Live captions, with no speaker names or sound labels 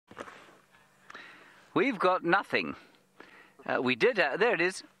We've got nothing. We did, there it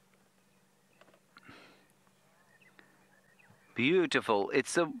is. Beautiful.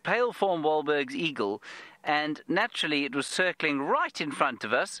 It's a pale-form Wahlbergs Eagle, and naturally it was circling right in front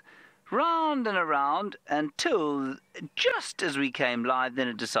of us, round and around, until just as we came live, then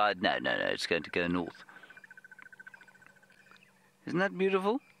it decided, no, it's going to go north. Isn't that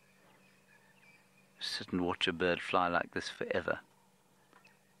beautiful? Sit and watch a bird fly like this forever.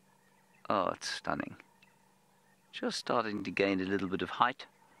 Oh, it's stunning. Just starting to gain a little bit of height.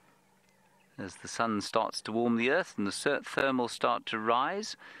 As the sun starts to warm the earth and the thermals start to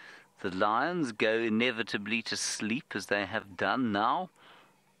rise, the lions go inevitably to sleep, as they have done now.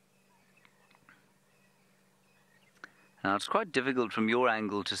 Now, it's quite difficult from your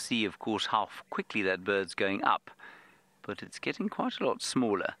angle to see, of course, how quickly that bird's going up, but it's getting quite a lot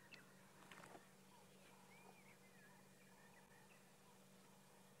smaller.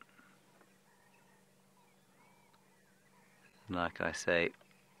 Like I say,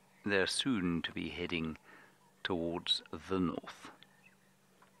 they're soon to be heading towards the north.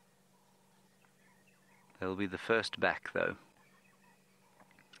 They'll be the first back, though.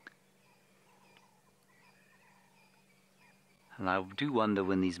 And I do wonder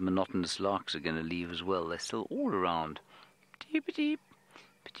when these monotonous larks are going to leave as well. They're still all around. Petite, petite,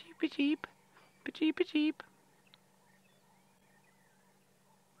 petite, petite, petite.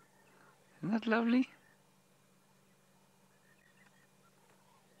 Isn't that lovely?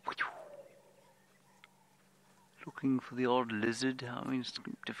 Looking for the odd lizard. I mean, it's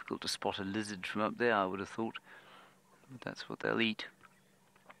difficult to spot a lizard from up there, I would have thought. But that's what they'll eat.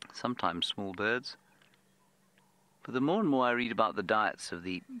 Sometimes small birds. But the more and more I read about the diets of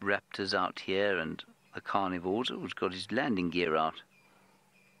the raptors out here and the carnivores, who's got his landing gear out,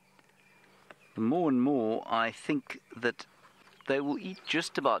 the more and more I think that they will eat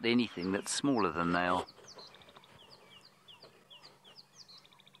just about anything that's smaller than they are.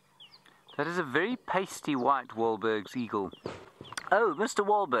 That is a very pasty white Wahlbergs Eagle. Oh, Mr.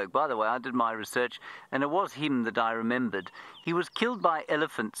 Wahlberg, by the way, I did my research, and it was him that I remembered. He was killed by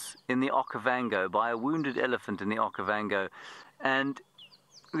elephants in the Okavango, by a wounded elephant in the Okavango. And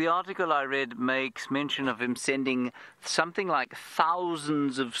the article I read makes mention of him sending something like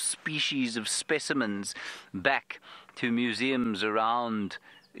thousands of species of specimens back to museums around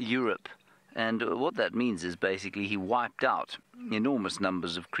Europe. And what that means is basically he wiped out enormous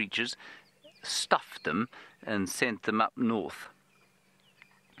numbers of creatures, stuffed them, and sent them up north.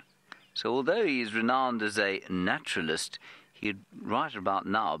 So although he is renowned as a naturalist, he'd right about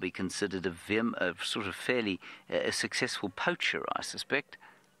now be considered a sort of fairly successful poacher, I suspect.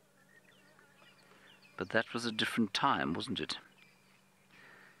 But that was a different time, wasn't it?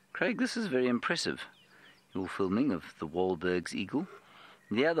 Craig, this is very impressive, your filming of the Wahlbergs Eagle.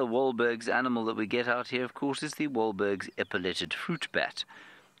 The other Wahlbergs animal that we get out here, of course, is the Wahlbergs epauletted fruit bat,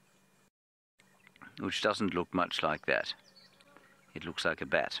 which doesn't look much like that. It looks like a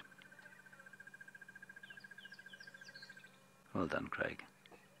bat. Well done, Craig.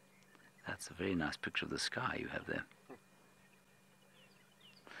 That's a very nice picture of the sky you have there.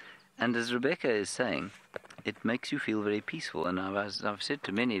 And as Rebecca is saying, it makes you feel very peaceful. And as I've said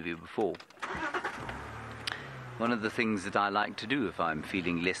to many of you before, one of the things that I like to do if I'm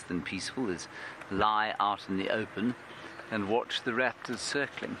feeling less than peaceful is lie out in the open and watch the raptors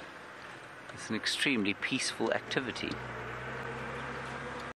circling. It's an extremely peaceful activity.